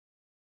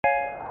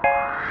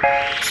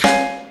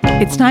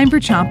It's time for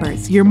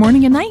Chompers, your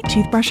morning and night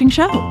toothbrushing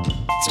show.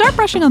 Start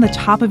brushing on the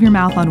top of your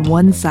mouth on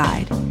one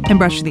side and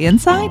brush the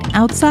inside,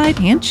 outside,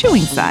 and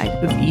chewing side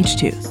of each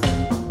tooth.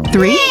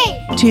 3,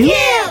 2,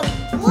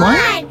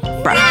 1,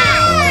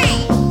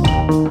 brush.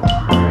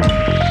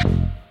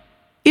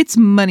 It's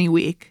Money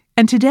Week,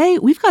 and today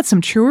we've got some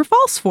true or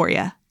false for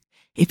you.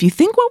 If you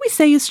think what we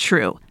say is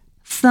true,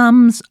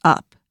 thumbs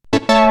up.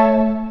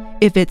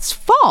 If it's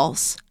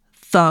false,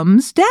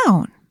 thumbs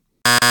down.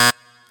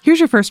 Here's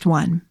your first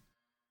one.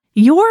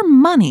 Your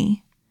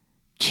money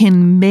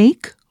can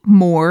make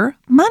more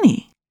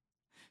money.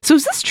 So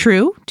is this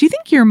true? Do you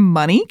think your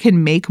money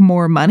can make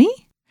more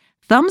money?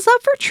 Thumbs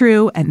up for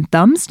true and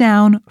thumbs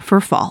down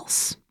for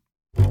false.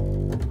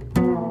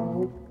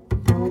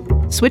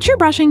 Switch your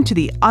brushing to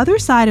the other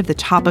side of the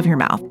top of your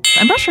mouth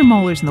and brush your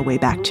molars on the way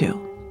back too.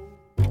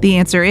 The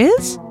answer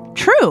is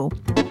true.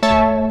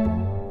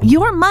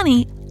 Your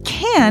money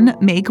can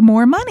make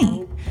more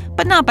money,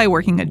 but not by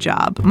working a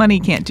job. Money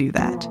can't do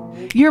that.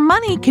 Your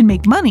money can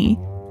make money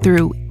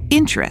through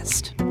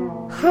interest.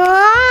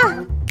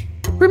 Huh?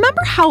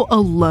 Remember how a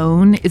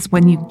loan is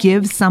when you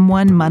give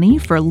someone money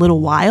for a little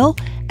while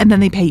and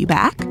then they pay you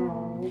back?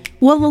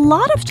 Well, a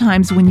lot of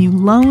times when you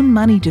loan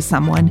money to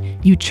someone,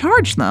 you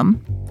charge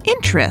them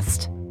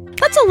interest.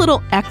 That's a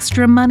little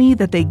extra money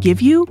that they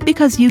give you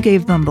because you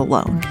gave them the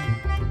loan.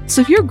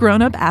 So if your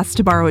grown-up asks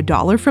to borrow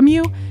 $1 from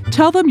you,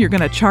 tell them you're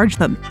going to charge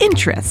them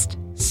interest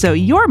so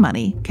your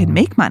money can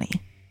make money.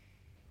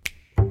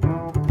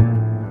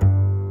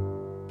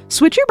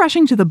 Switch your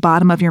brushing to the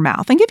bottom of your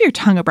mouth and give your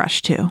tongue a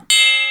brush too.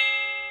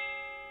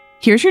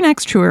 Here's your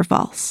next true or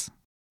false.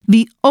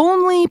 The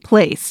only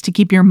place to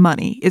keep your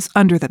money is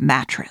under the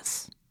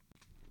mattress.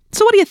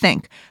 So what do you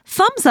think?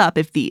 Thumbs up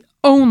if the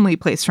only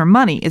place for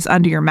money is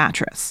under your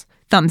mattress.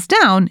 Thumbs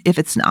down if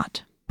it's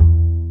not.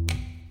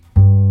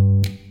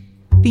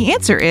 The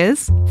answer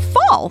is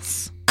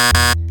false.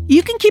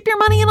 You can keep your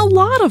money in a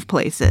lot of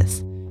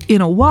places.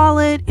 In a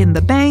wallet, in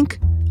the bank,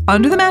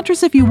 under the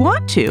mattress if you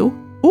want to,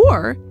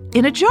 or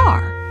in a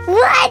jar.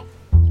 What?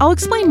 I'll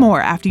explain more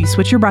after you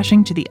switch your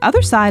brushing to the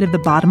other side of the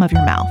bottom of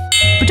your mouth,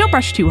 but don't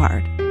brush too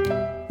hard.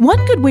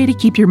 One good way to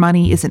keep your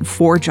money is in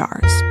 4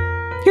 jars.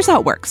 Here's how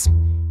it works.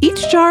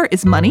 Each jar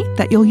is money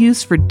that you'll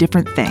use for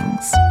different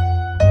things.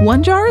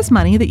 1 jar is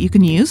money that you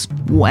can use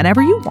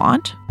whenever you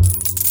want.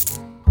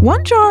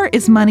 1 jar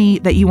is money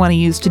that you want to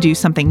use to do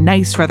something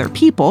nice for other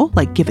people,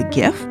 like give a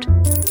gift.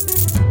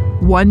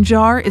 1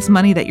 jar is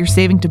money that you're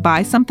saving to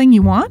buy something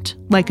you want,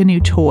 like a new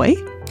toy.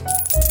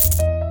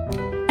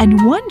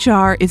 And 1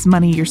 jar is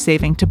money you're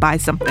saving to buy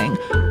something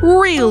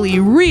really,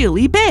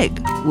 really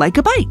big, like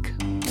a bike.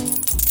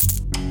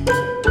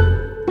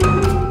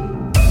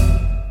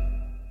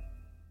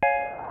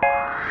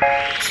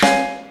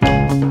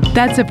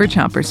 That's it for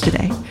Chompers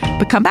today.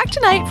 But come back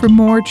tonight for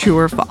more true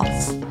or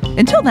false.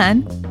 Until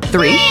then,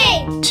 3,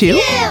 2,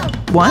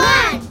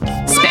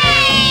 1,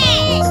 spin!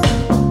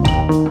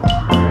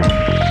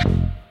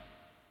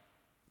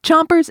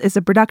 Chompers is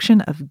a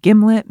production of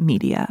Gimlet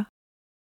Media.